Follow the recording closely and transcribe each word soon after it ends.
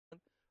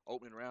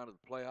opening round of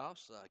the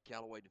playoffs.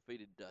 Callaway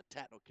defeated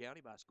Tattnall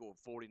County by a score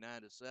of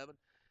 49-7.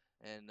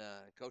 And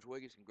Coach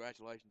Wiggins,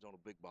 congratulations on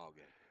a big ball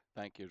game.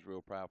 Thank you. I was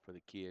real proud for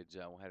the kids.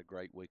 We had a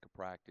great week of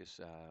practice.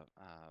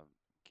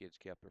 Kids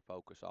kept their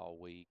focus all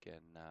week,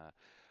 and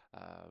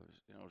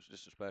it was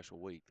just a special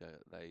week.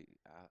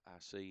 I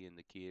see in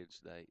the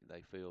kids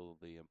they feel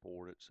the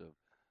importance of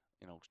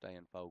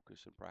staying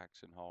focused and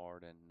practicing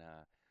hard, and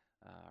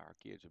our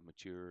kids have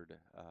matured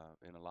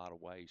in a lot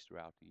of ways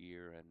throughout the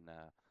year, and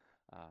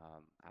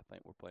I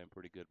think we're playing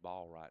pretty good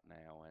ball right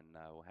now. And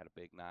we had a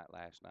big night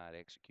last night,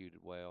 executed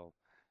well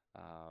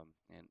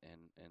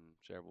in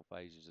several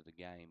phases of the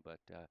game. But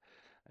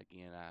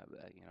again,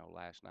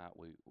 last night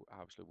we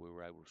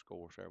were able to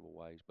score several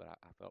ways, but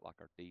I felt like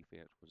our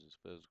defense was as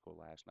physical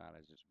last night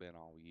as it's been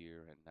all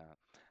year,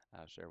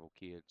 and several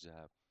kids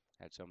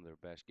had some of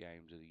their best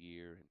games of the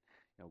year,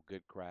 and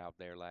good crowd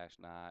there last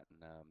night,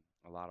 and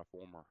a lot of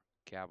former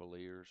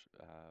Cavaliers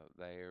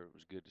there. It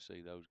was good to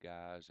see those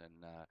guys,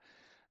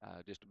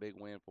 and just a big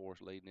win for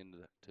us leading into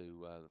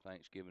the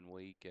Thanksgiving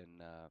week,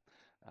 and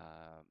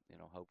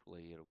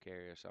hopefully it'll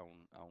carry us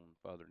on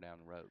further down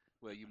the road.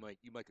 Well, you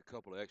make a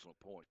couple of excellent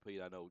points,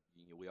 Pete. I know,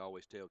 we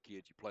always tell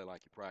kids you play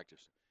like you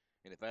practice,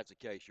 and if that's the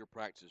case, your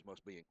practices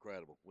must be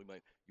incredible.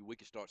 We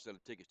can start selling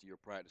tickets to your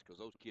practice because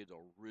those kids are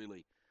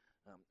really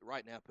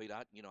right now, Pete.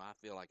 I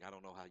feel like I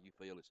don't know how you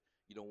feel. It's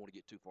you don't want to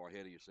get too far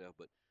ahead of yourself,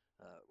 but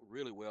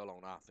really well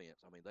on offense.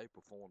 I mean, they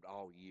performed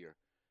all year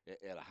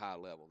at a high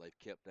level. They've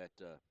kept that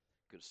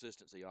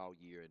consistency all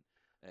year,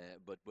 and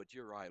but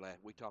you're right.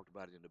 We talked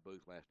about it in the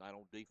booth last night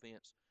on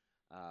defense.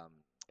 Um,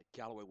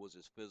 Callaway was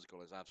as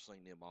physical as I've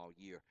seen them all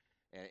year,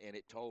 and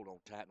it told on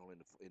Tattnall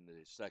in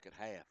the second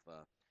half.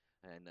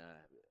 And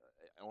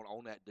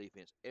on that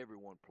defense,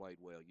 everyone played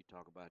well. You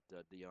talk about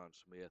Deion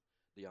Smith,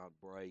 Deion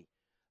Bray,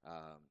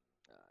 um,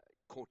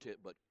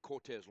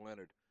 Cortez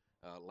Leonard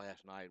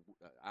last night.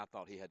 I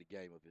thought he had the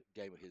game of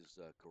his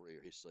career,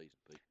 his season.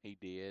 Pete. He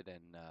did,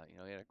 and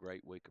he had a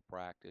great week of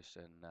practice,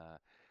 and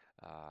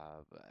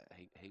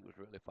he was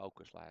really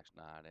focused last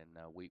night, and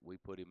we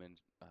put him in.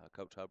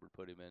 Coach Hubbard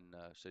put him in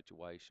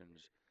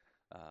situations,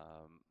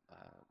 um,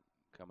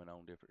 coming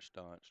on different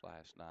stunts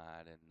last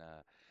night, and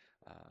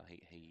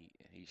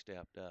he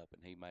stepped up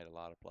and he made a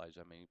lot of plays.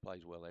 I mean, he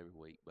plays well every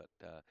week, but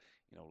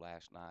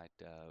last night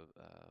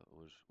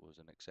was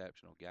an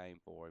exceptional game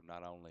for him.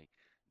 Not only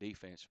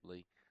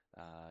defensively,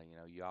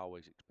 you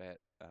always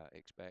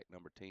expect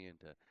number 10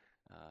 to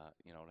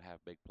have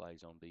big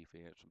plays on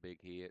defense, some big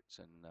hits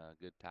and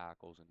good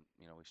tackles, and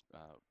he's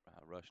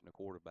rushing the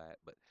quarterback.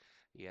 But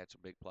he had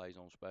some big plays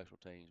on special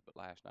teams. But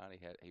last night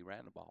he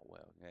ran the ball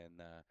well,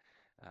 and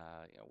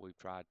we've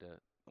tried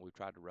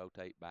to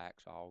rotate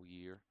backs all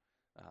year.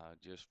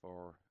 Just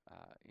for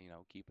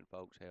keeping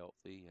folks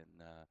healthy,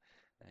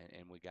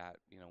 and we got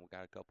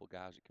a couple of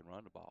guys that can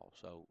run the ball.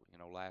 So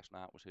last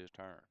night was his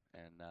turn,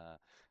 and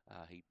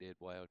he did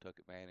well, took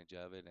advantage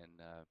of it,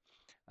 and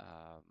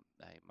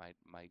they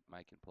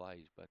making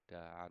plays. But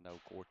I know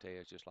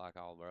Cortez, just like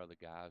all the other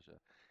guys,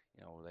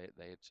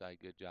 they'd say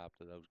good job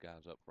to those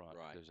guys up front,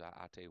 Right. because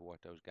I tell you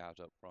what, those guys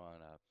up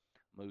front,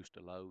 Moose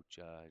DeLoach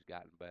has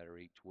gotten better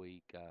each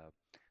week.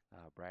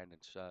 Brandon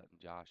Sutton,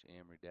 Josh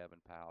Emery, Devin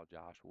Powell,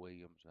 Josh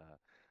Williams,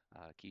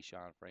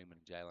 Keyshawn Freeman,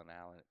 and Jalen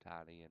Allen at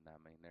tight end. I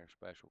mean, they're a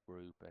special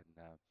group, and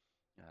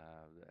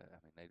I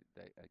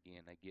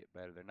mean, they get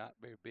better. They're not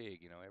very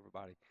big,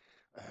 Everybody,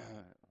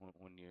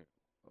 when you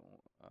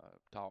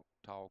talk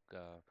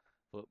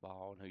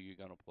football and who you're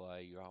going to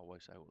play, you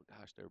always say, "Well,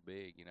 gosh, they're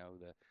big."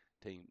 The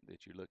team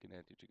that you're looking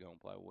at that you're going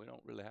to play. Well, we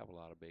don't really have a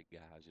lot of big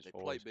guys as They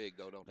far play as big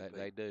though, don't they,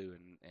 they Pete? do,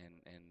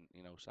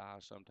 and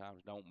size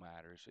sometimes don't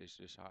matter. It's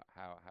just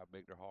how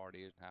big their heart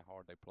is and how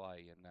hard they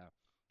play. And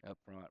up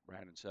front,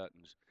 Brandon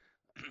Sutton's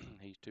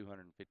he's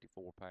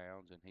 254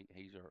 pounds, and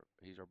he's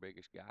our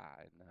biggest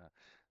guy.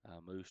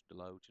 And Moose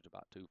DeLoach is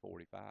about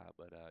 245.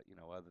 But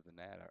other than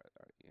that,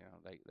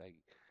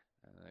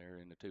 they're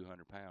in the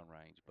 200-pound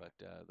range, but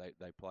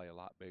they play a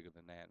lot bigger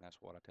than that, and that's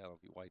what I tell them.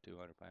 If you weigh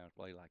 200 pounds,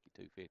 play like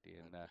you're 250,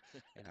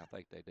 and I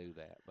think they do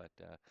that. But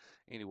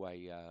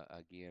anyway,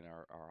 again,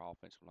 our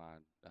offensive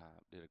line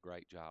did a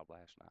great job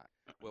last night.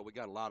 Well, we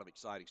got a lot of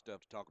exciting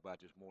stuff to talk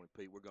about this morning,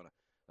 Pete. We're going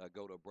to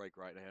go to a break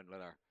right now and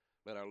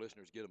let our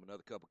listeners get them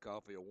another cup of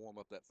coffee or warm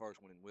up that first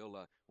one, and we'll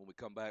when we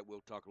come back, we'll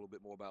talk a little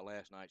bit more about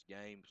last night's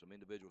game, some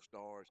individual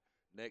stars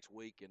next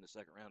week in the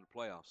second round of the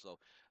playoffs. So,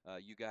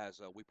 you guys,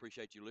 we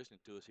appreciate you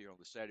listening to us here on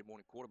the Saturday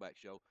Morning Quarterback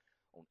Show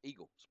on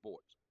Eagle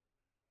Sports.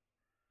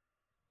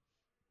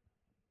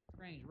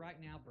 Range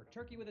right now for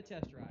Turkey with a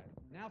Test Drive.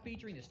 Now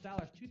featuring the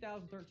stylish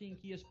 2013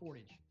 Kia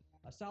Sportage.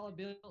 A solid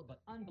build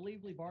but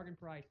unbelievably bargain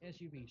priced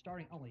SUV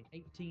starting only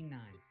 $18,900.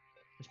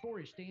 The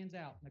Sportage stands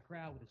out in the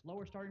crowd with its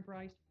lower starting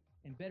price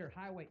and better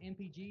highway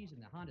MPGs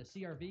than the Honda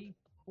CRV,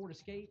 Ford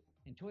Escape,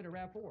 and Toyota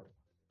RAV4.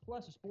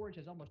 Plus, the Sportage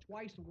has almost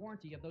twice the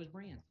warranty of those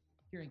brands,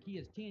 carrying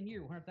Kia's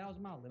 10-year,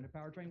 100,000-mile limited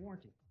powertrain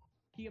warranty.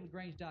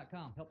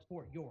 KiaWithGrange.com helps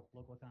support your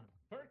local economy.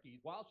 Turkeys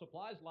while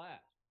supplies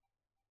last.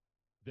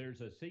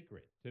 There's a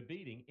secret to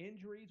beating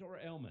injuries or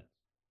ailments.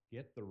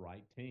 Get the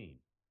right team.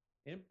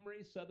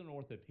 Emory Southern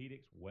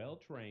Orthopedics' well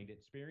trained,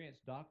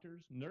 experienced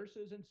doctors,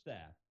 nurses, and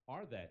staff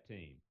are that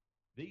team.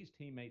 These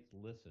teammates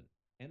listen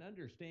and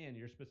understand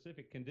your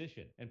specific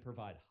condition and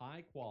provide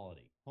high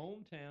quality,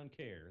 hometown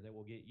care that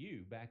will get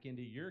you back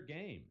into your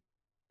game.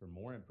 For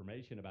more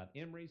information about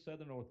Emory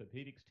Southern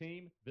Orthopedics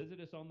team,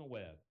 visit us on the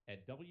web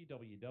at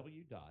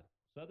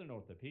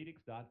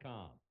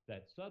www.southernorthopedics.com.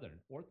 That's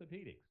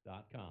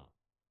southernorthopedics.com.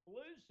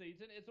 Flu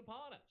season is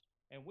upon us,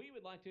 and we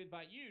would like to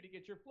invite you to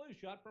get your flu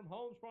shot from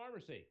Holmes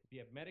Pharmacy. If you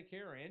have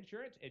Medicare or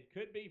insurance, it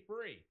could be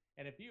free.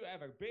 And if you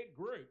have a big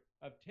group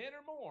of 10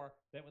 or more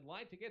that would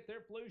like to get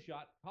their flu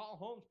shot, call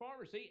Holmes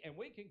Pharmacy and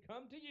we can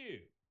come to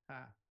you.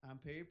 Hi, I'm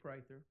Perry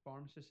Prather,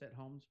 pharmacist at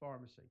Holmes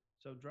Pharmacy.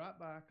 So drop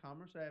by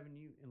Commerce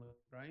Avenue in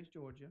LaGrange,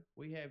 Georgia.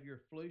 We have your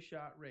flu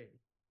shot ready.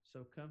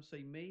 So come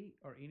see me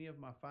or any of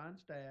my fine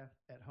staff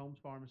at Holmes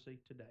Pharmacy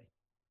today.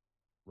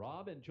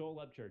 Rob and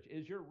Joel Upchurch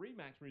is your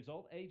REMAX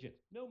result agent.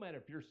 No matter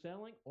if you're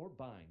selling or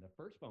buying, the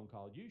first phone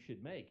call you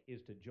should make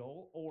is to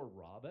Joel or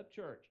Rob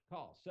Upchurch.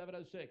 Call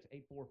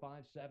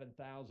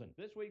 706-845-7000.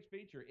 This week's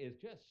feature is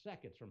just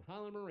seconds from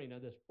Highland Marina.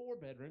 This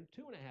 4-bedroom,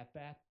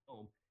 2.5-bath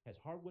home has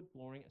hardwood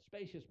flooring, a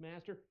spacious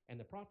master, and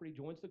the property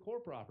joins the core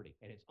property,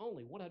 and it's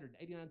only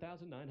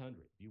 $189,900.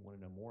 If you want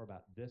to know more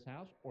about this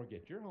house or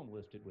get your home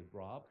listed with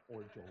Rob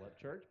or Joel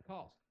Upchurch,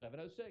 call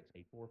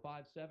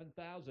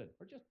 706-845-7000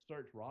 or just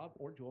search Rob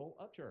or Joel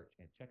Upchurch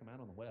and check them out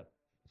on the web.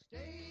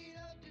 State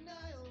of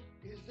denial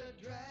is a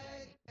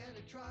drag and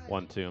a trial.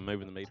 1 2, I'm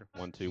moving the meter.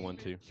 1 2 1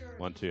 2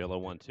 1 2, hello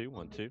 1 2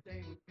 1 2.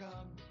 They would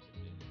come.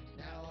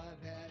 Now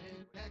I've had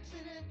an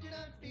accident and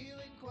I'm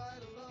feeling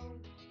quite alone.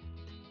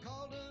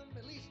 Called them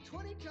at least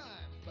 20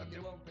 times, but they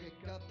won't pick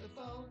up the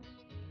phone.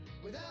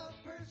 Without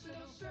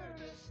personal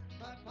service,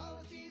 my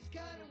policy's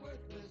kind of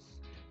worthless.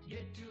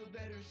 Get to a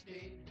better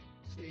state,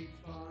 State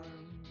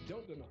Farm.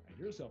 Don't deny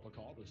yourself a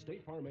call to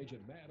State Farm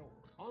agent Matt Orr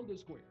on the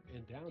square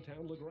in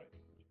downtown LaGrange.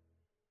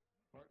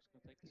 Parks going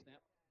to take the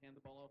snap, hand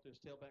the ball off to his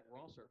tailback,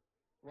 Rosser.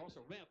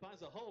 Rosser, man,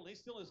 finds a hole, and he's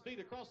still on his feet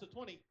across the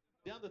 20,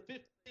 down the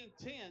 15,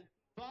 10,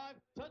 5,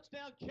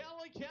 touchdown,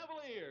 Callaway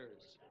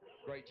Cavaliers.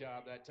 Great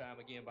job that time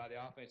again by the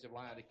offensive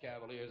line of the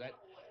Cavaliers. That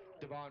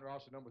Devon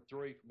Rosser, number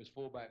 3, from his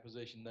fullback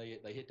position,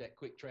 they hit that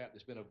quick trap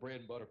that's been a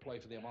bread and butter play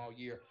for them all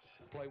year.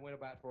 The play went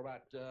for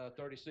about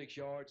 36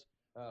 yards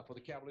for the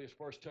Cavaliers'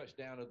 first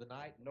touchdown of the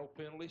night. No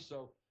penalties,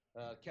 so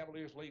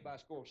Cavaliers lead by a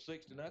score of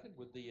 6-0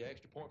 with the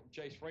extra point from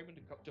Chase Freeman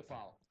to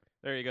follow.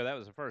 There you go. That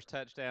was the first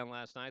touchdown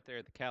last night there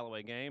at the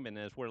Callaway game. And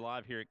as we're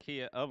live here at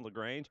Kia of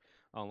LaGrange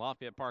on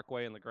Lafayette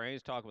Parkway in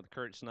LaGrange, talking with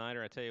Kurt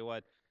Snyder, I tell you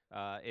what,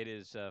 it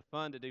is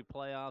fun to do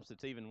playoffs.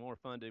 It's even more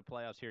fun to do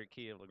playoffs here at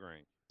Kia of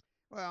LaGrange.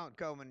 Well,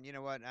 Coleman, you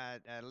know what? I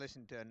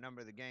listened to a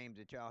number of the games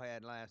that y'all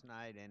had last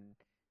night, and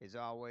as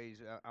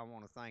always, I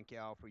want to thank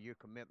y'all for your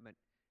commitment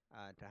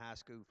to high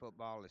school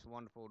football. It's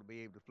wonderful to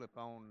be able to flip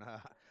on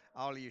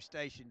all of your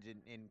stations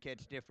and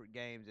catch different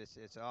games.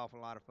 It's an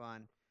awful lot of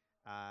fun.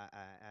 I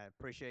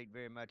appreciate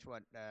very much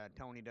what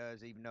Tony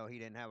does, even though he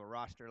didn't have a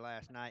roster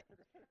last night.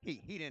 He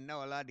didn't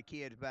know a lot of the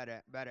kids about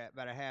a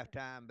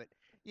halftime, but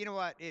you know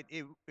what?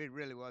 It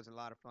really was a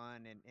lot of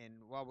fun.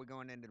 And while we're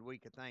going into the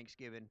week of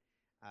Thanksgiving,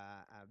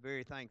 I'm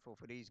very thankful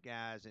for these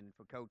guys and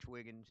for Coach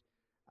Wiggins.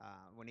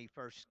 When he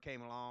first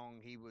came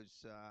along, he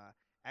was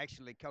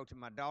actually coaching.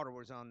 My daughter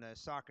was on the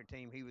soccer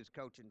team. He was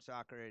coaching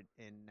soccer,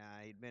 and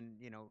he'd been,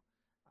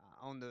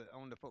 on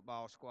the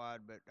football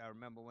squad. But I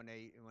remember when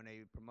they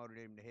promoted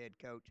him to head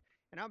coach.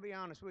 And I'll be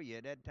honest with you,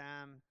 at that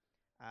time,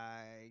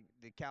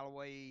 the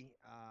Callaway,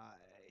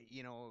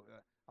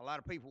 a lot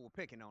of people were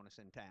picking on us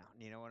in town.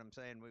 You know what I'm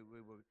saying? We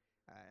were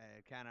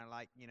kind of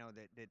like,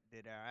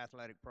 that our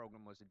athletic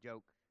program was a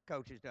joke.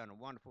 Coach has done a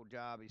wonderful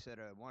job. He set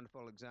a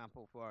wonderful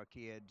example for our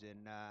kids.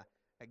 And,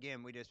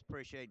 again, we just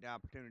appreciate the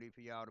opportunity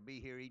for y'all to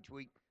be here each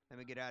week. Let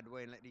me get out of the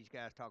way and let these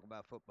guys talk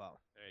about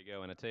football. There you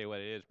go. And I tell you what,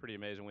 it is pretty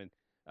amazing when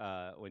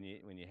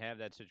you have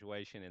that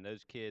situation and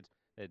those kids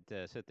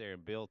that sit there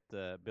and built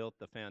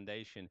the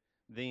foundation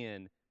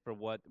then for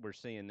what we're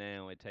seeing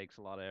now. It takes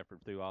a lot of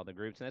effort through all the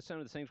groups. And that's some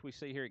of the things we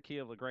see here at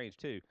Kia of LaGrange,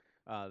 too.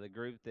 The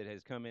group that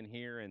has come in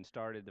here and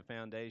started the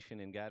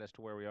foundation and got us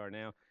to where we are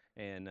now.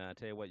 And I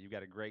tell you what, you've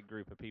got a great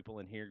group of people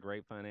in here,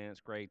 great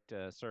finance, great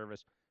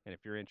service. And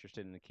if you're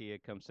interested in the Kia,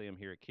 come see them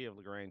here at Kia of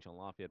LaGrange on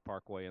Lafayette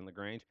Parkway in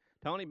LaGrange.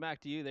 Tony,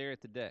 back to you there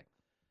at the deck.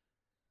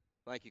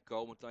 Thank you,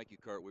 Coleman. Thank you,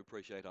 Kurt. We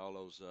appreciate all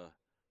those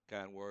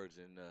kind words.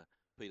 And,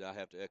 Pete, I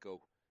have to echo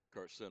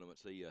Kurt's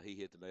sentiments. He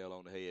hit the nail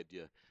on the head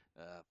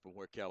from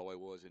where Callaway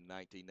was in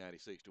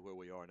 1996 to where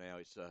we are now.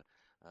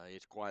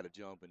 It's quite a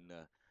jump, and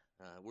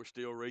we're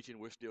still reaching.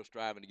 We're still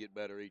striving to get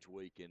better each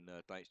week, and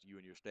thanks to you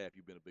and your staff,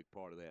 you've been a big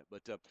part of that.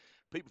 But,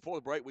 Pete, before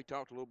the break, we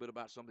talked a little bit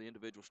about some of the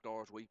individual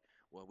stars. We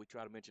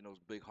try to mention those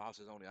big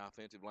hosses on the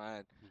offensive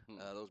line,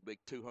 those big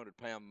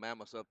 200-pound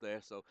mammoths up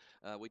there. So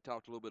we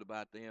talked a little bit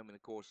about them, and,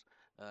 of course,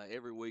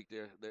 every week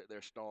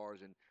they're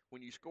stars. And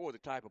when you score the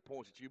type of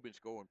points that you've been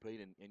scoring, Pete,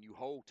 and you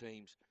hold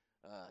teams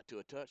to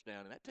a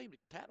touchdown, and that team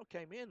that Tattle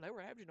came in, they were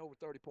averaging over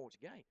 30 points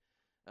a game.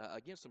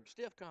 Against some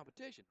stiff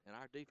competition, and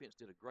our defense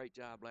did a great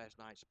job last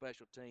night.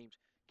 Special teams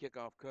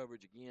kickoff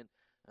coverage again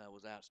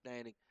was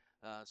outstanding.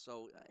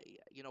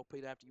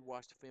 Pete, after you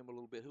watched the film a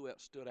little bit, who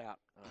else stood out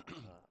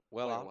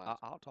Well, player I'll wise? I'll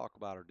I'll talk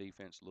about our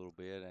defense a little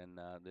bit, and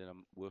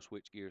then we'll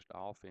switch gears to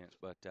offense.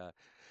 But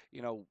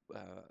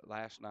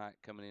last night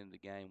coming into the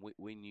game,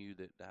 we knew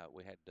that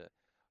we had to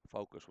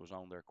focus was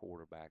on their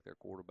quarterback. Their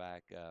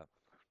quarterback,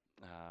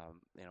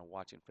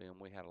 watching film,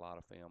 we had a lot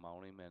of film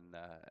on him, and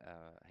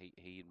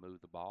he had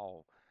moved the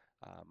ball,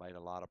 made a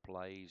lot of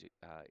plays,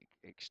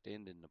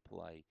 extending the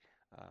play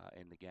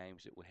in the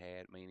games that we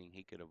had, meaning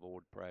he could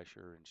avoid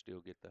pressure and still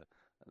get the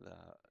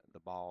the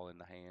ball in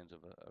the hands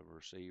of a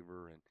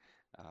receiver, and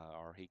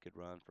or he could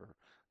run for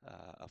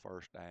a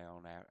first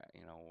down,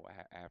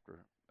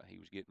 after he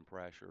was getting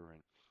pressure.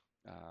 And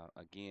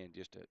again,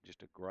 just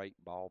a great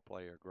ball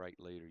player, great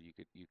leader. You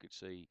could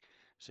see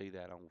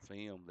that on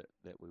film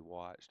that we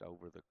watched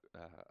over the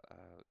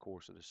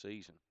course of the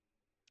season.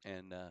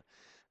 And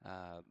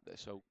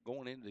so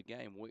going into the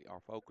game, our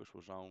focus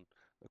was on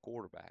the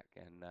quarterback,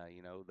 and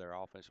their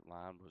offensive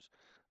line was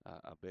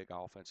a big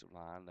offensive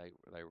line.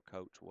 They were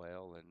coached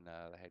well, and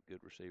they had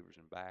good receivers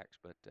and backs.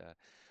 But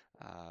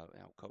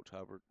Coach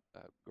Hubbard,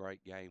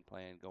 great game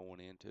plan going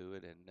into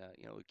it, and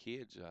our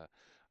kids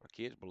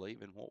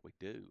believe in what we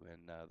do,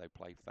 and they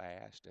play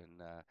fast,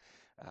 and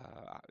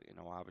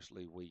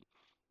obviously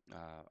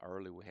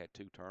early we had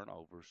two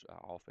turnovers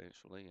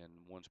offensively and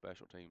one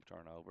special teams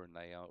turnover, and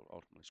they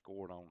ultimately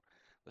scored on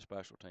the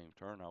special teams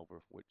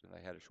turnover, which they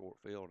had a short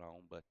field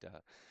on. But the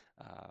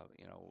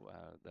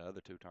other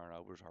two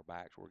turnovers, our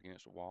backs were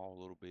against the wall a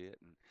little bit,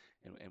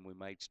 and we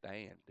made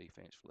stands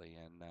defensively.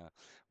 And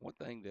one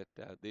thing that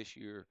this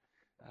year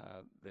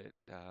that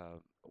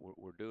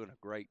we're doing a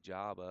great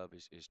job of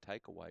is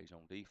takeaways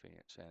on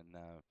defense. And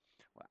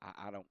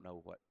I don't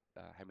know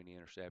how many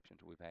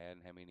interceptions we've had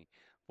and how many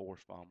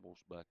forced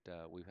fumbles, but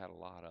we've had a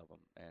lot of them.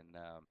 And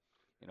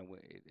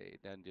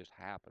it doesn't just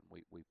happen.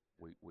 We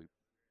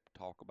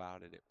talk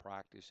about it at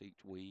practice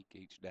each week,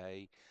 each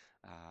day.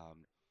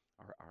 Um,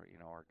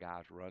 our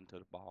guys run to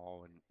the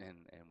ball, and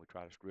we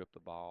try to strip the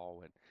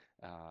ball and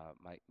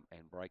make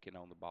and breaking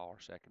on the ball. Our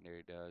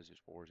secondary does as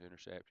far as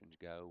interceptions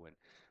go, and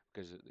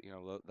because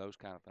those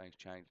kind of things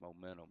change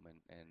momentum.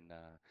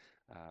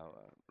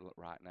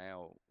 Right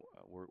now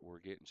we're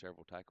getting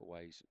several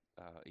takeaways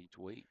each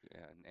week,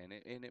 and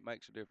it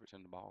makes a difference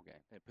in the ball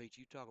game. And Pete,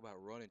 you talk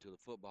about running to the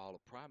football. A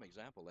prime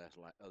example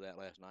of that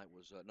last night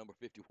was number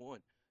 51,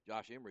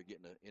 Josh Emery,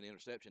 getting an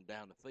interception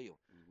down the field.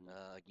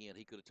 Again,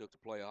 he could have took the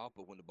play off,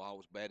 but when the ball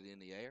was batted in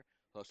the air,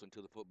 hustling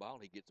to the football,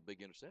 he gets a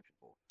big interception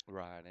for it.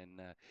 Right, and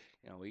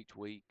each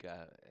week,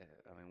 I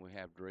mean, we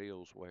have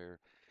drills where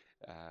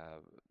uh,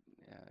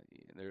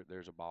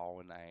 there's a ball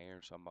in the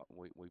air.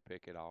 We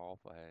pick it off,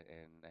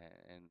 and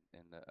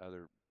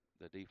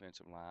the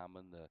defensive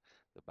lineman, the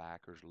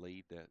backers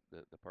lead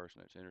the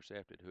person that's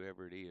intercepted.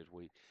 Whoever it is,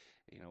 it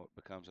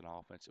becomes an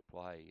offensive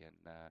play. And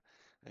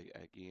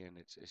again,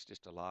 it's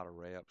just a lot of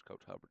reps.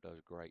 Coach Hubbard does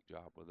a great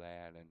job with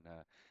that, and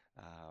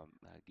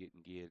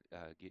getting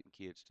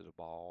kids to the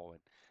ball.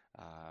 And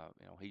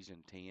he's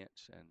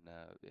intense, and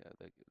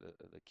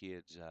the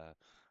kids.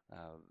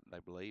 They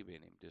believe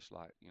in him, just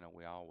like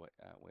we all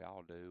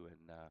do,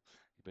 and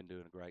he's been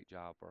doing a great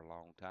job for a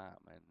long time.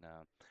 And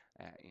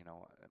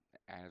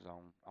as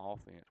on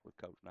offense with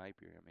Coach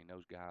Napier, I mean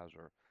those guys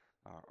are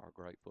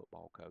great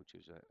football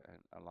coaches,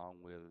 and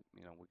along with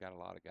we got a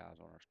lot of guys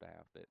on our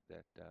staff that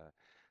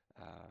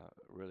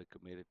really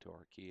committed to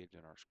our kids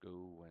and our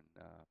school, and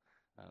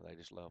they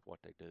just love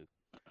what they do.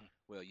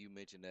 Well, you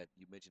mentioned that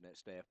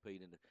staff,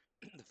 Pete, and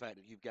the fact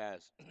that you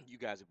guys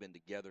have been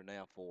together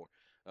now for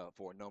a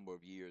number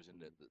of years,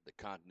 and the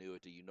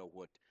continuity. You know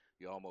what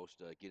you almost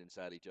get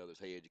inside each other's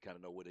heads. You kind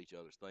of know what each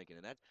other's thinking,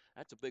 and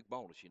that's a big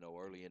bonus.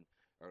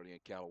 Early in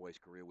Callaway's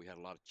career, we had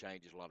a lot of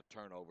changes, a lot of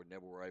turnover.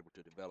 Never were able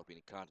to develop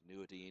any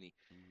continuity,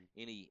 Mhm.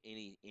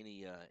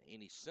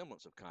 any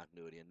semblance of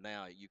continuity, and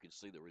now you can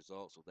see the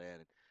results of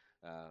that.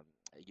 And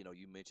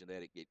you mentioned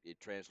that it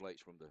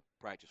translates from the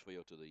practice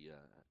field to the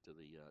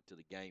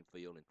game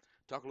field. And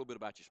talk a little bit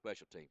about your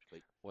special teams,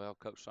 Pete. Well,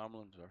 Coach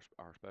Summerlin's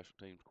our special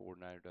teams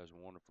coordinator, does a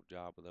wonderful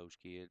job with those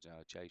kids.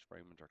 Chase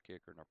Freeman's our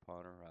kicker and our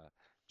punter.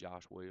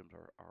 Josh Williams,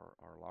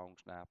 our long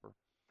snapper.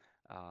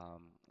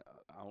 On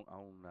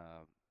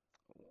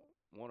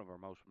one of our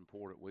most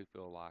important, we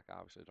feel like,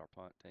 obviously, is our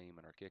punt team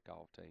and our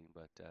kickoff team.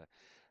 But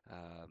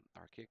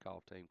our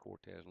kickoff team,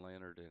 Cortez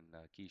Leonard and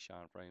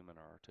Keyshawn Freeman,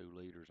 are our two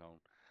leaders on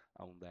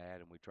that.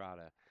 And we try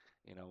to,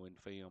 in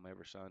film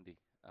every Sunday,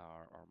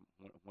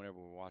 whenever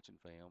we're watching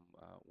film,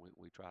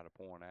 we try to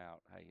point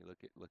out, hey,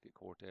 look at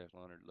Cortez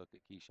Leonard, look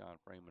at Keyshawn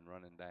Freeman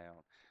running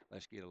down.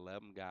 Let's get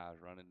 11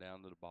 guys running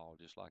down to the ball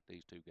just like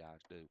these two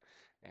guys do.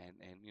 And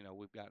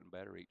we've gotten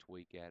better each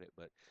week at it,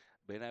 but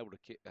being able to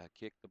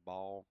kick the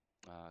ball,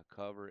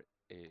 cover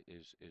it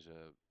is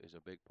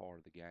a big part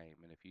of the game.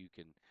 And if you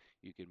can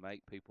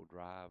make people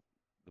drive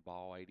the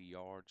ball 80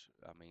 yards,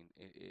 I mean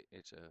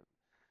it's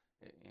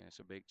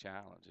a big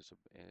challenge.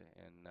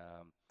 And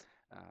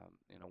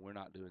we're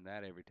not doing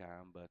that every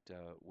time, but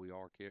we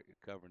are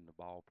covering the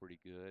ball pretty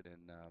good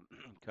and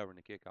covering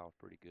the kickoff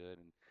pretty good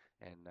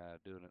and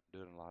doing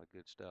a lot of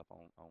good stuff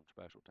on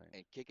special teams.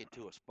 And kick it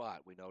to a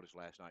spot. We noticed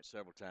last night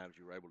several times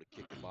you were able to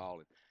kick the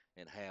ball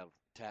and have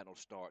Tatnall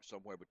start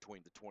somewhere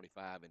between the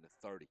 25 and the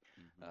 30,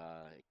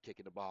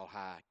 kicking the ball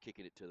high,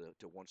 kicking it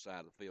to one side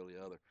of the field,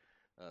 the other.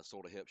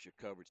 Sort of helps your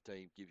coverage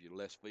team, gives you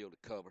less field to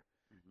cover,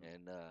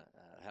 and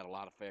had a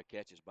lot of fair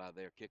catches by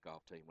their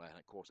kickoff team.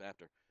 Of course,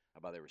 after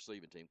by their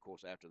receiving team, of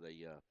course, after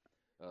the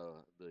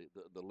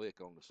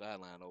lick on the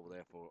sideline over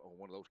there for on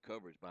one of those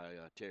coverage by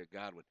Terry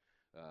Godwin.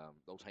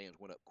 Those hands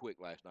went up quick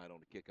last night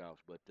on the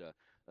kickoffs. But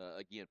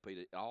again,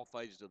 Peter, all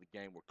phases of the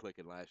game were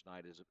clicking last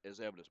night, as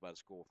evidenced by the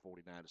score of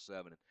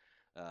 49-7. And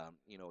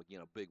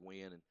again, a big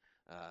win. And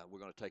we're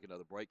going to take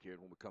another break here.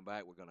 And when we come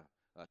back, we're going to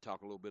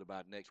talk a little bit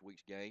about next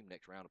week's game,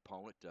 next round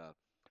opponent.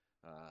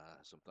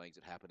 Some things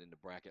that happened in the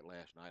bracket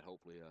last night.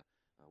 Hopefully,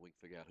 we can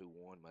figure out who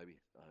won. Maybe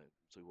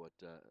see what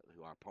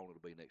who our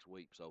opponent will be next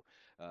week. So,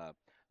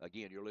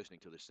 again, you're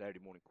listening to the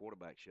Saturday Morning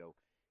Quarterback Show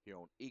here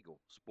on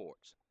Eagle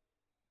Sports.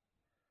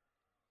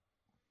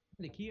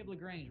 The Kia of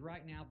LaGrange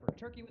right now for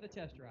Turkey with a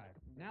Test Drive.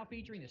 Now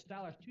featuring the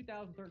stylish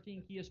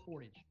 2013 Kia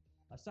Sportage,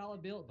 a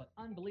solid built but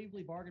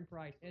unbelievably bargain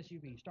priced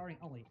SUV starting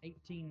only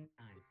 $18,900.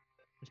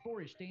 The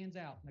Sportage stands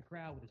out in the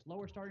crowd with its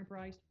lower starting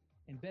price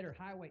and better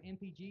highway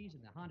MPGs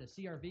than the Honda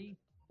CR-V,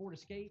 Ford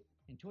Escape,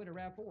 and Toyota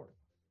RAV4.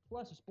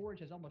 Plus, the Sportage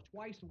has almost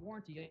twice the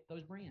warranty of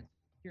those brands,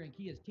 here in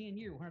Kia's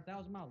 10-year,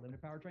 100,000-mile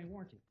limited powertrain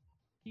warranty.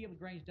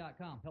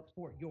 KiaLaGrange.com helps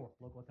support your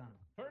local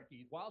economy.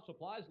 Turkeys while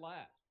supplies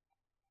last.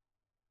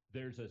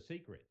 There's a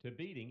secret to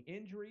beating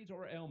injuries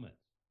or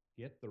ailments.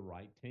 Get the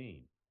right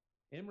team.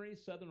 Emory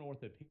Southern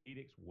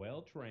Orthopedics'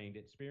 well-trained,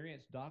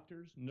 experienced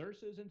doctors,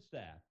 nurses, and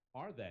staff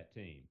are that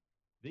team.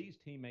 These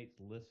teammates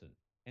listen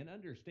and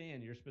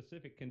understand your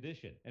specific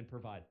condition and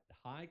provide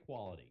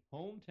high-quality,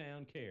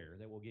 hometown care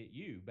that will get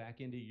you back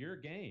into your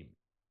game.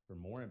 For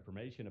more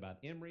information about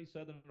Emory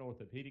Southern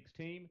Orthopedics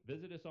team,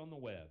 visit us on the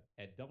web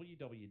at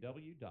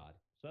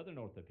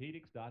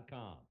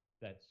www.southernorthopedics.com.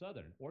 That's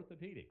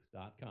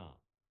southernorthopedics.com.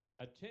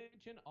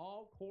 Attention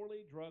all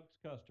Corley Drugs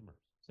customers.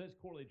 Since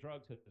Corley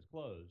Drugs has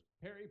closed,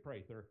 Perry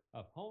Prather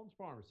of Holmes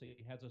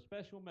Pharmacy has a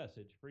special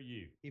message for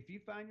you. If you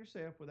find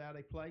yourself without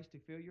a place to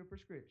fill your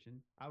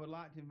prescription, I would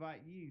like to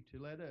invite you to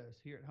let us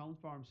here at Holmes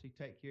Pharmacy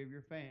take care of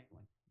your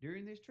family.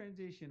 During this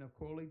transition of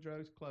Corley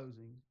Drugs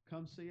closing,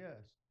 come see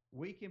us.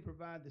 We can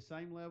provide the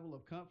same level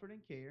of comfort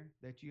and care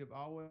that you have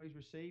always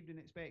received and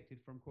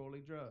expected from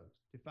Corley Drugs.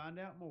 To find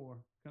out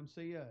more, come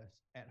see us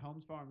at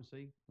Holmes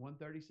Pharmacy,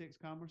 136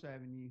 Commerce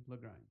Avenue,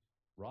 LaGrange.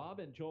 Rob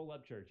and Joel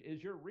Upchurch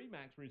is your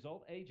REMAX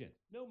result agent.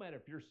 No matter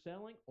if you're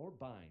selling or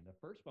buying, the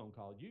first phone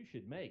call you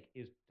should make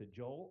is to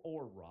Joel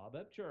or Rob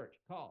Upchurch.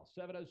 Call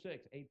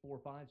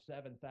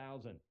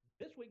 706-845-7000.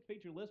 This week's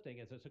feature listing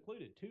is a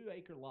secluded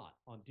 2-acre lot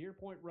on Deer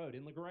Point Road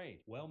in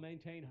LaGrange.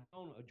 Well-maintained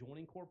home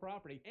adjoining core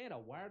property and a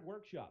wired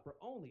workshop for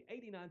only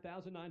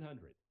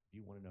 $89,900. If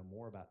you want to know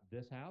more about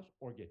this house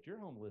or get your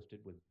home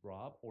listed with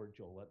Rob or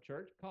Joel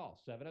Upchurch, call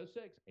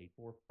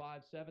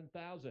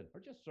 706-845-7000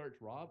 or just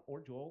search Rob or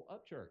Joel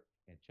Upchurch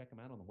and check them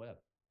out on the web.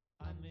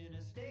 I'm in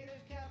a state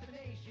of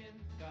caffeination,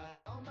 got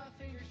all my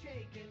fingers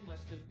shaking.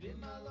 Must have been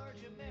my large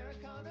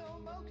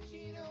Americano,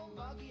 mochaccino,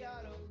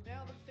 macchiato.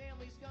 Now the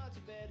family's gone to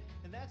bed,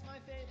 and that's my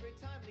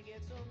favorite time to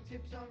get some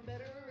tips on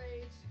better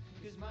rates.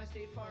 Cause my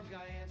State Farm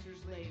guy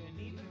answers late, and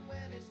even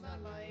when it's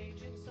not my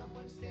agent,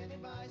 someone's standing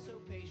by so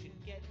patient.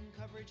 Getting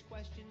coverage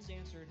questions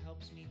answered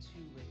helps me to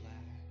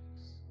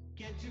relax.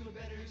 Get to a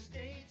better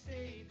state,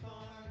 State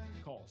Farm.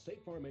 Call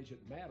State Farm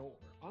agent Matt Orr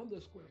on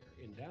the square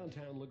in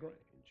downtown LaGrange.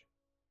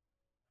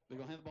 They're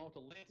going to hand the ball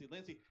to Lindsey.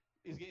 Lindsey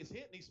gets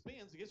hit and he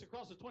spins. He gets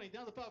across the 20,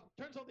 down the 5,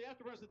 turns on the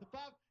afterburners at the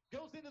 5,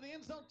 goes into the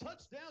end zone.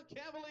 Touchdown,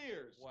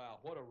 Cavaliers. Wow,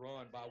 what a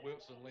run by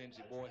Wilson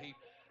Lindsey. Boy,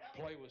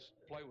 play was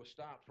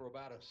stopped for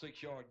about a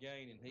 6-yard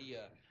gain, and he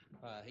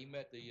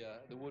met the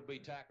would-be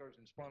tacklers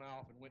and spun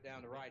off and went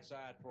down the right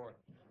side for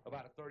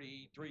about a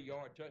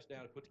 33-yard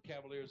touchdown to put the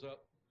Cavaliers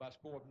up by a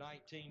score of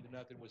 19-0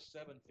 with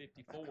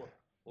 7:54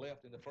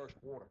 left in the first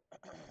quarter.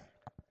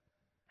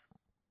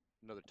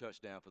 Another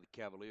touchdown for the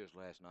Cavaliers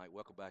last night.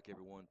 Welcome back,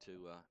 everyone,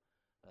 to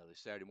the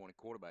Saturday Morning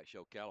Quarterback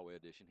Show, Callaway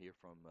edition here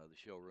from the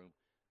showroom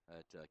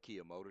at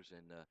Kia Motors.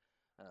 And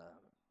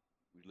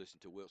we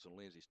listened to Wilson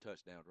Lindsey's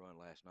touchdown run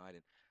last night.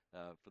 And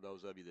for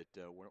those of you that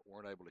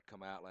weren't able to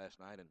come out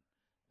last night and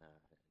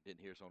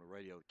didn't hear us on the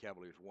radio, the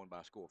Cavaliers won by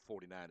a score of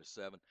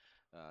 49-7.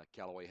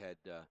 Callaway had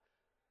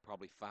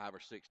probably 5 or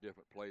 6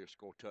 different players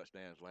score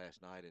touchdowns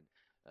last night. And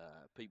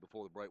Pete,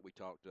 before the break, we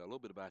talked a little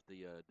bit about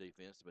the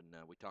defense, but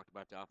we talked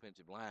about the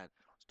offensive line.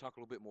 Let's talk a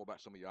little bit more about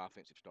some of your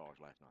offensive stars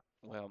last night.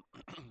 Well,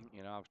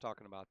 I was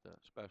talking about the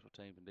special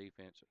teams and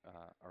defense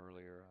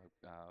earlier,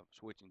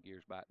 switching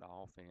gears back to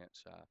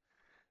offense.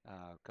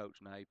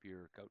 Coach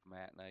Napier, Coach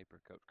Matt Napier,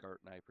 Coach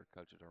Kurt Napier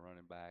coaches our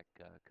running back,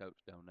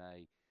 Coach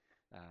Donay.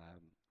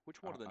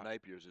 Which one of the our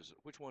Napiers is?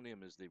 Which one of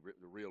them is the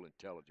real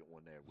intelligent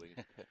one there,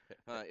 Wiggins?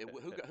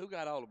 Who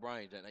got all the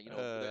brains? And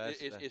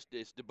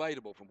it's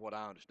debatable from what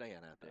I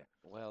understand out there.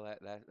 well,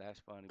 that's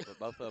funny, but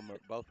both of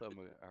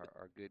them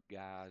are good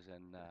guys,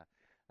 and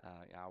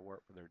I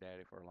worked for their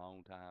daddy for a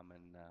long time,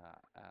 and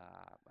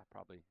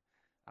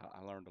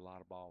I learned a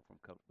lot of ball from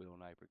Coach Bill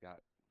Napier.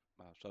 Got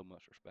so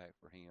much respect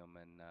for him,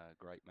 and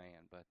great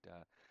man. But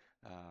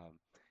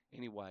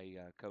anyway,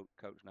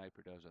 Coach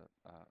Napier does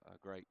a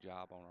great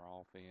job on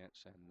our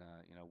offense, and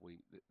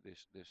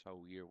this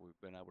whole year we've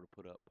been able to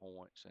put up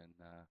points, and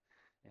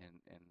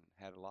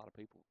had a lot of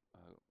people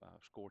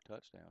score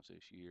touchdowns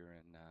this year,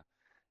 and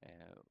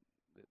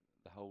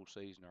the whole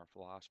season our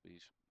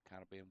philosophy's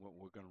kind of been what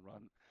we're going to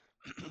run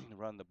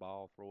run the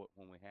ball, throw it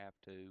when we have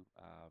to.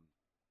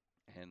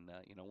 And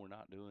we're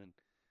not doing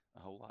a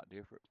whole lot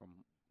different from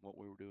what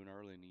we were doing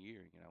early in the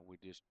year. We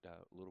just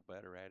a little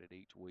better at it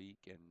each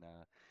week. And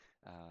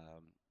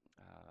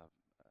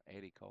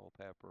Eddie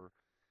Culpepper,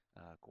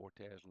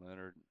 Cortez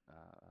Leonard,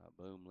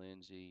 Boom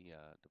Lindsay,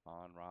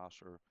 Devon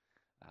Rosser,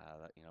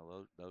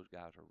 those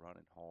guys are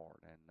running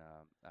hard. And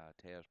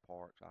Tez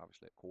Parks,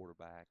 obviously at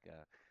quarterback,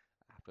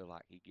 I feel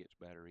like he gets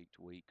better each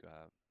week,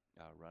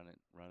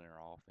 running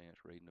our offense,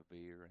 reading the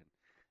veer, and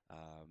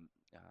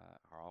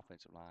our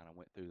offensive line. I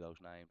went through those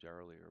names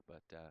earlier,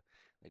 but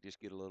they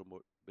just get a little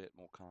bit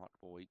more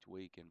comfortable each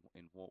week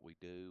in what we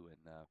do.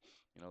 And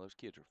those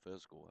kids are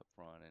physical up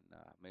front. And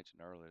I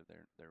mentioned earlier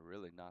they're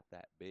really not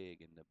that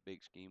big in the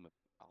big scheme of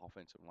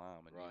offensive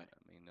linemen. Right.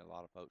 I mean, a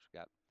lot of folks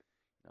got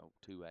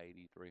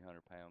 280,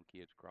 300-pound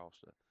kids across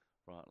the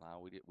front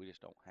line. We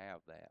just don't have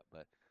that.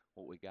 But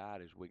what we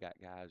got is we got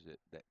guys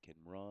that can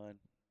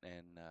run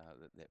and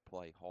that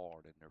play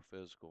hard, and they're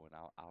physical, and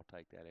I'll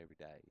take that every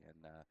day.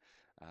 And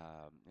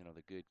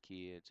the good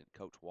kids and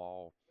Coach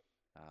Wall.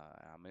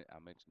 I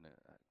mentioned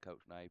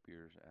Coach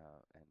Napier's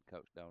and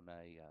Coach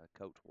Donay.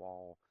 Coach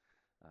Wall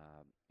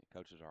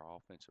coaches our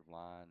offensive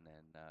line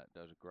and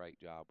does a great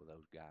job with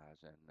those guys.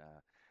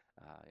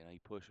 And he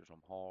pushes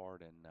them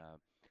hard, and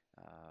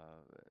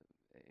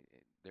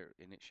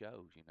it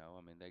shows.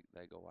 I mean,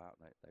 they go out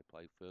and they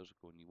play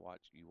physical, and you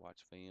watch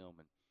film,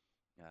 and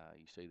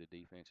you see the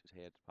defense's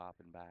heads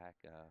popping back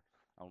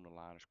on the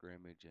line of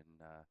scrimmage,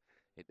 and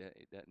it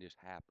doesn't just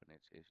happen.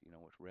 It's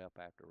rep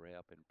after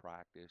rep in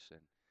practice,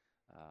 and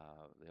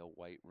the old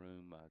weight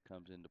room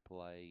comes into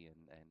play,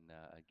 and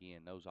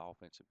again, those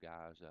offensive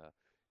guys,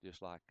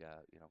 just like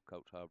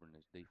Coach Hubbard and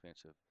his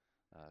defensive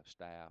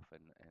staff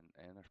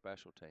and their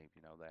special teams,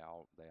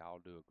 they all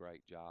do a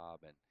great job.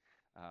 And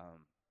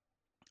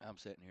I'm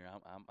sitting here.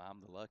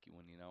 I'm the lucky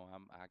one.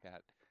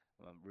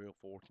 I'm real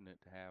fortunate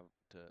to have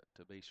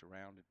to be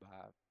surrounded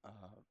by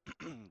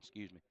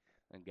excuse me,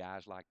 and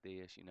guys like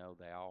this.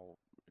 They all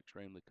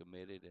extremely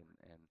committed,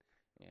 and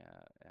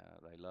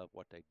they love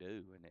what they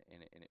do, and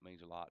it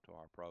means a lot to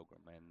our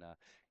program.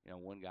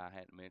 And one guy I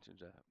hadn't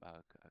mentioned is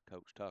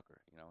Coach Tucker.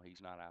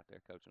 He's not out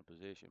there coaching a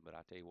position, but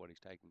I tell you what, he's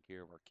taking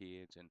care of our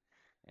kids,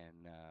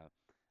 and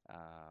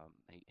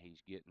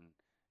he's getting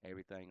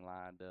everything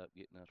lined up,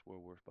 getting us where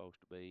we're supposed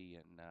to be,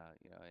 and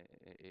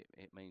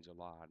it means a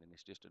lot, and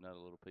it's just another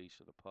little piece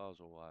of the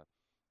puzzle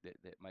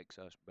that makes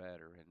us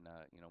better. And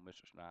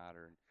Mr.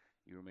 Snyder, and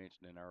you were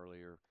mentioning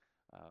earlier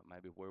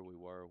maybe where we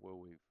were, where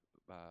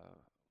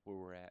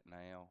we're at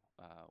now.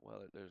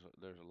 Well,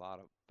 there's a lot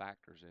of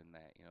factors in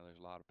that. There's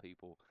a lot of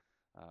people,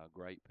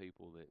 great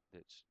people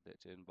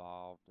that's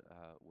involved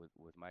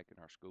with making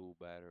our school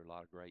better. A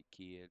lot of great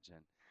kids,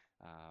 and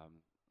I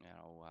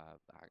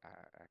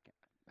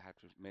have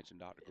to mention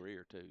Dr.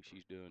 Greer too.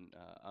 She's doing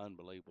an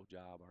unbelievable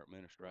job. Our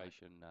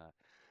administration,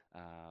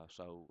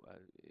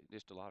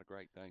 just a lot of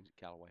great things at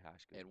Callaway High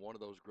School. And one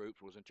of those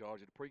groups was in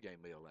charge of the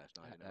pregame meal last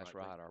night. Isn't that That's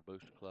right? right. Our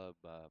booster club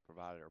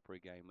provided our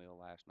pregame meal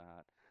last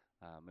night.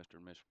 Mr.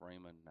 and Miss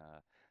Freeman,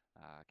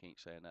 I can't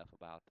say enough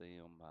about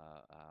them.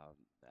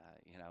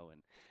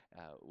 And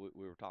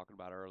we were talking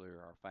about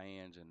earlier our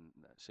fans, and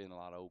seeing a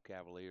lot of old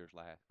Cavaliers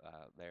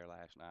there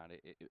last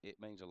night.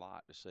 It means a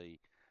lot to see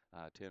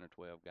 10 or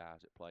 12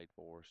 guys that played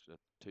for us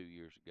 2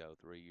 years ago,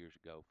 3 years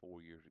ago,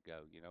 4 years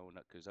ago.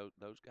 Because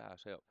those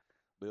guys helped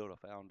build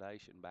a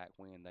foundation back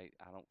when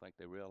I don't think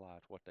they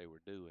realized what they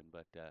were doing,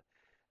 but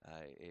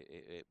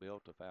it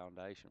built a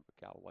foundation for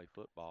Callaway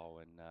football.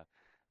 And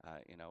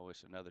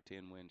it's another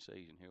 10-win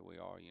season. Here we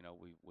are.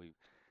 We've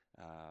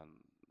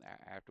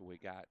after we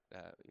got,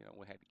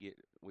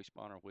 we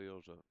spun our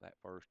wheels of that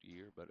first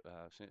year, but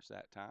since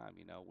that time,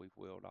 we've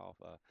wheeled off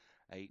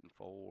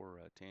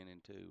 8-4,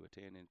 10-2,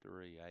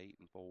 10-3,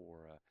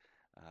 8-4,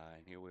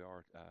 and here we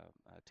are,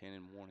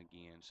 10-1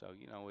 again. So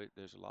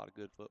there's a lot of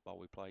good football.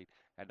 We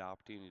had the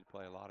opportunity to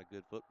play a lot of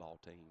good football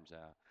teams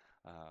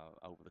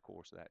over the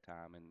course of that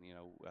time, and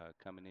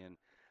coming in.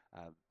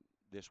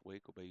 This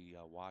week will be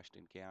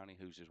Washington County,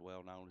 who's as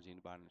well known as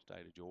anybody in the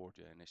state of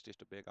Georgia, and it's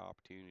just a big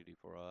opportunity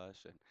for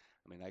us. And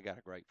I mean, they got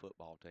a great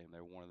football team.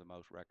 They're one of the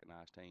most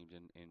recognized teams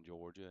in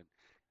Georgia,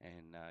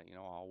 and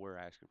all we're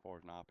asking for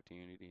is an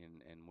opportunity,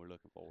 and we're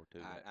looking forward to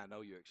it. I know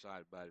you're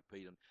excited about it,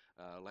 Pete. And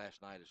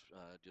last night is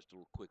just a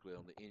little quickly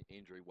on the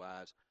injury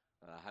wise.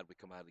 how did we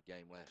come out of the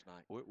game last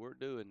night?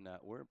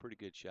 We're in pretty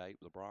good shape.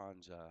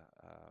 Bronze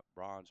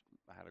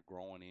had a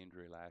groin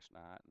injury last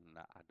night, and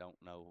I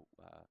don't know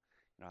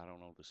I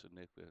don't know the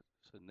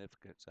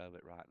significance of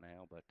it right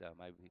now, but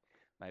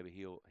maybe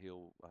he'll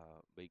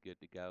be good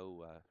to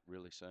go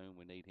really soon.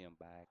 We need him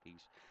back.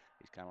 He's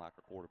kind of like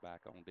a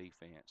quarterback on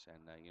defense,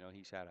 and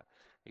he's had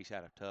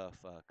a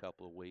tough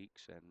couple of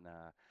weeks, and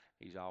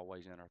he's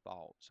always in our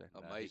thoughts. And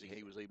Amazing,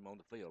 he was even on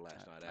the field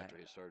last night after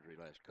his surgery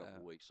last couple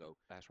of weeks. So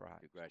that's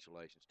right.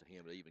 Congratulations to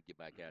him to even get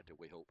back out there.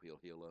 We hope he'll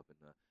heal up and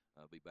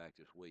be back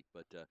this week.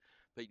 But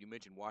Pete, you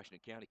mentioned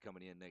Washington County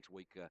coming in next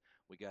week.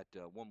 We got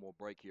one more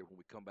break here. When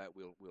we come back,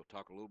 we'll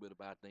talk a little bit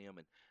about them,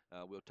 and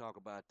we'll talk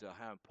about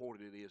how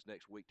important it is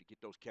next week to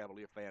get those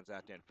Cavalier fans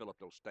out there and fill up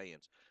those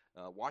stands.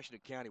 Washington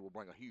County will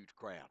bring a huge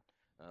crowd.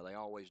 They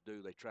always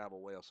do. They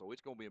travel well, so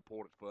it's going to be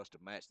important for us to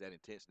match that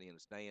intensity in the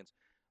stands.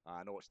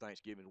 I know it's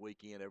Thanksgiving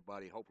weekend.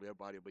 Hopefully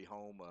everybody will be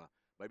home.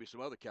 Maybe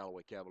some other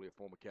Callaway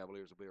former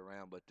Cavaliers will be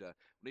around, but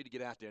we need to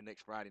get out there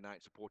next Friday night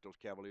and support those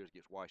Cavaliers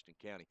against Washington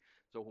County.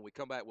 So when we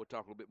come back, we'll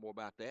talk a little bit more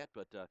about that,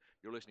 but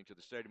you're listening to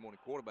the Saturday Morning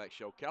Quarterback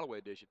Show, Callaway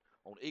Edition,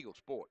 on Eagle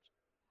Sports.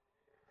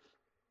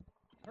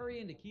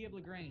 Hurry into Kia of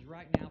LaGrange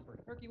right now for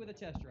Turkey with a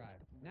Test Drive.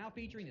 Now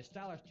featuring the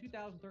stylish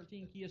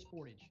 2013 Kia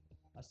Sportage.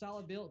 A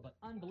solid built but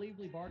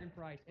unbelievably bargain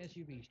priced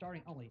SUV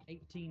starting only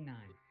 $18,900.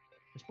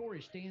 The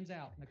Sportage stands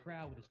out in the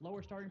crowd with its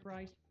lower starting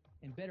price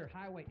and better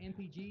highway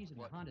MPGs than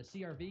the Honda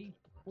CR-V,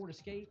 Ford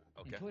Escape,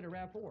 and Toyota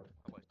RAV4.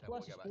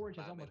 Plus, the Sportage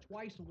has almost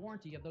twice the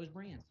warranty of those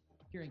brands,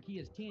 carrying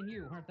Kia's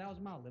 10-year,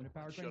 100,000-mile limited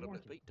powertrain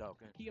warranty.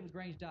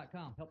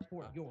 KiaLaGrange.com helps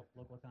support your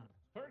local economy.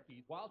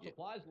 Turkeys while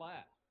supplies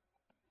last.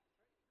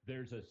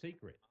 There's a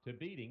secret to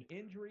beating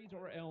injuries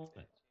or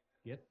ailments.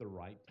 Get the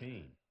right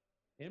team.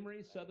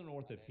 Emory Southern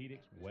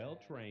Orthopedics'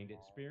 well-trained,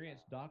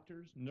 experienced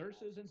doctors,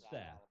 nurses, and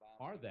staff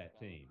are that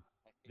team.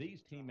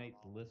 These teammates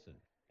listen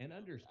and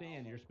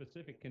understand your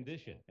specific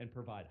condition and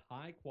provide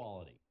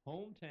high-quality,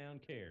 hometown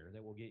care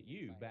that will get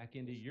you back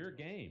into your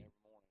game.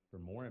 For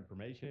more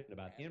information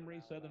about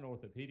Emory Southern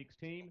Orthopedics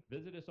team,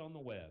 visit us on the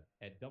web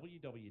at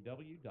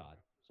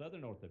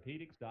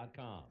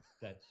www.southernorthopedics.com.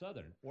 That's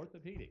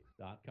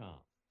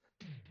southernorthopedics.com.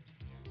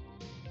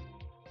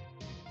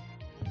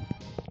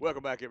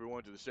 Welcome back,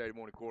 everyone, to the Saturday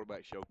Morning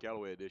Quarterback Show,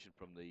 Callaway Edition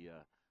from the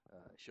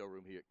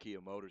showroom here at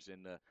Kia Motors.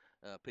 And,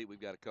 Pete, we've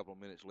got a couple of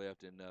minutes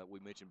left, and we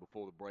mentioned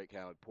before the break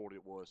how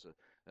important it was to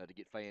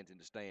get fans in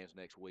the stands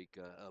next week.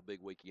 A big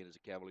weekend as the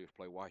Cavaliers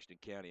play Washington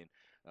County. And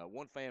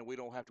one fan we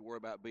don't have to worry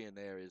about being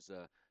there is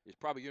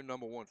probably your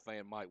number one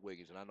fan, Mike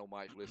Wiggins. And I know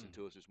Mike's listening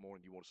to us this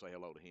morning. You want to say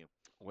hello to him?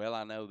 Well,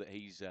 I know that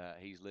he's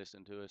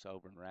listening to us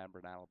over in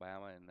Radburn,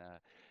 Alabama, and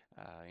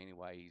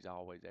anyway, he's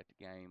always at the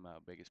game.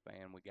 Biggest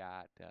fan we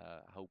got.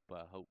 Hope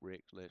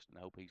Rick's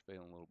listening. Hope he's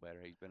feeling a little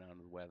better. He's been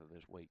under the weather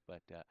this week,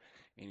 but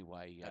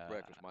anyway, that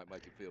breakfast might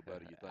make you feel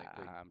better. You think?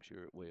 Pete? I'm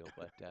sure it will.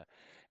 But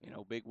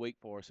big week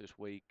for us this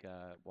week.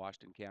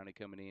 Washington County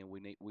coming in.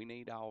 We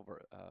need all of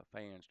our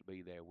fans to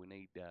be there. We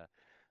need.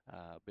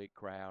 Big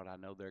crowd. I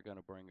know they're going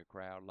to bring a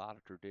crowd, a lot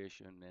of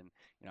tradition, and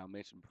I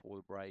mentioned before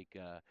the break.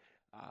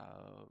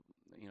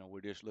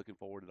 We're just looking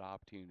forward to the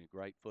opportunity.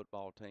 Great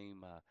football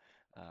team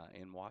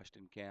in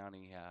Washington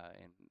County,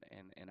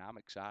 and I'm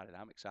excited.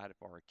 I'm excited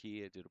for our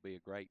kids. It'll be a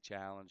great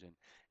challenge,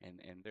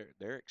 and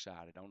they're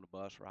excited. On the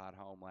bus ride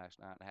home last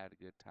night, and had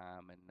a good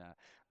time, and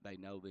they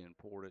know the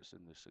importance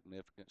and the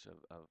significance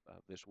of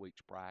this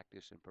week's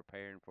practice and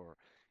preparing for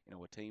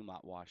a team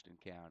like Washington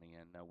County,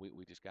 and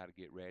we just got to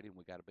get ready, and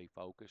we got to be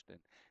focused and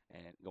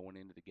going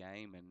into the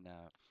game and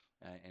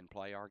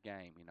play our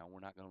game. We're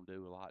not going to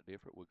do a lot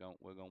different.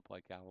 We're going to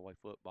play Callaway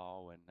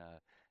football and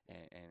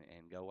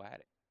go at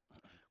it.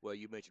 Well,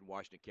 you mentioned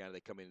Washington County. They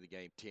come into the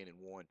game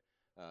 10-1,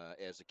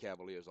 as the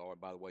Cavaliers are. And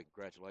by the way,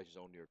 congratulations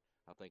on your.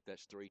 I think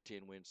that's 3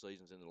 10-win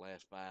seasons in the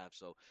last 5.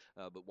 So,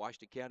 but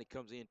Washington County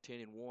comes in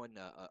 10-1,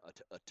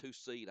 a 2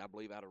 seed, I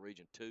believe, out of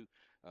Region 2.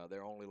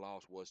 Their only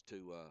loss was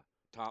to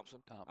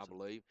Thompson, I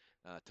believe.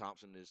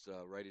 Thompson is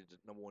rated the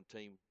number 1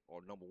 team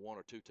or number 1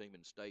 or 2 team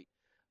in the state.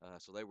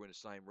 So they were in the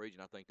same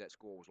region. I think that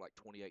score was like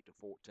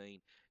 28-14.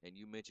 And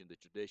you mentioned the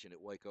tradition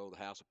at Waco, the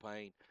House of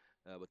Pain.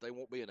 But they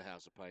won't be in the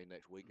House of Pain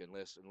next week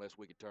unless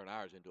we can turn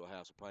ours into a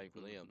House of Pain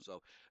for them.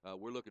 So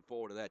we're looking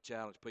forward to that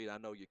challenge, Pete. I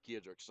know your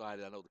kids are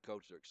excited. I know the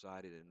coaches are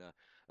excited. And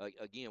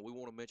again, we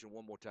want to mention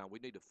one more time, we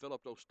need to fill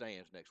up those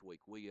stands next week.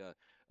 We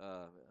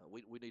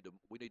need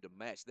to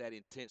match that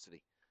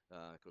intensity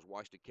because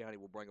Washington County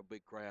will bring a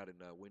big crowd,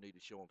 and we need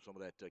to show them some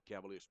of that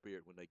Cavalier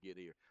spirit when they get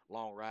here.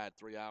 Long ride,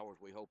 3 hours.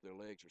 We hope their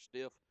legs are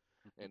stiff.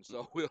 And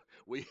so we'll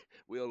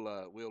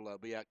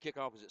be out.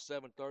 Kickoff is at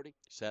 7:30.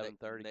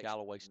 7:30,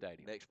 Callaway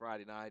Stadium next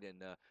Friday night,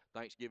 and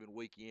Thanksgiving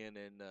weekend.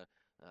 And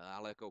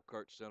I'll echo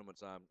Kurt's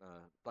sentiments. I'm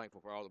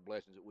thankful for all the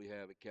blessings that we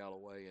have at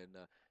Callaway, and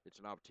it's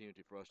an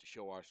opportunity for us to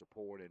show our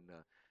support and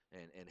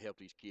help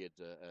these kids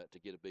to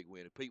get a big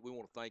win. And Pete, we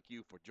want to thank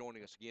you for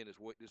joining us again this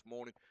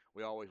morning.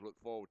 We always look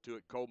forward to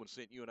it. Coleman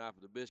sent you and I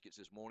for the biscuits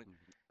this morning.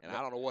 And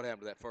I don't know what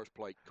happened to that first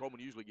play. Coleman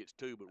usually gets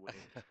 2, but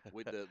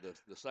with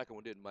the second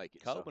one didn't make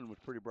it. Coleman was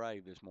pretty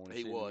brave this morning.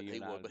 He was,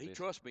 but he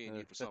trusts me and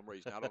you for some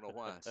reason. I don't know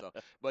why. So,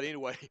 but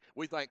anyway,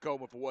 we thank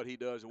Coleman for what he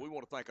does, and we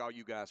want to thank all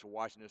you guys for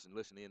watching us and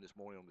listening in this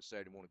morning on the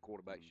Saturday Morning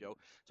Quarterback Show.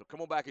 So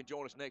come on back and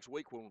join us next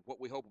week when what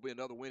we hope will be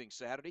another winning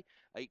Saturday,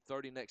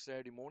 8:30 next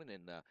Saturday morning.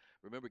 And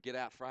remember, get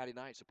out Friday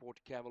night, support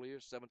the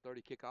Cavaliers.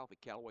 7:30 kickoff at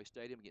Callaway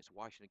Stadium against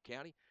Washington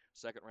County,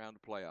 second round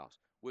of playoffs.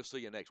 We'll see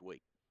you next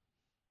week.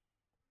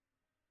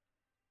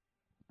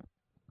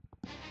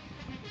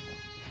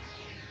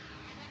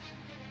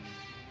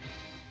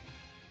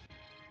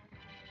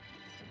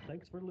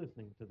 Thanks for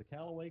listening to the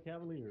Callaway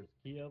Cavaliers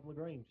Kia of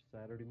LaGrange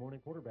Saturday Morning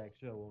Quarterback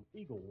Show on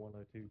Eagle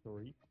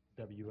 102.3,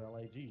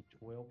 WLAG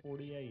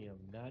 1240 AM,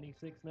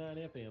 96.9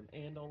 FM,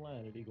 and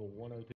online at Eagle 102.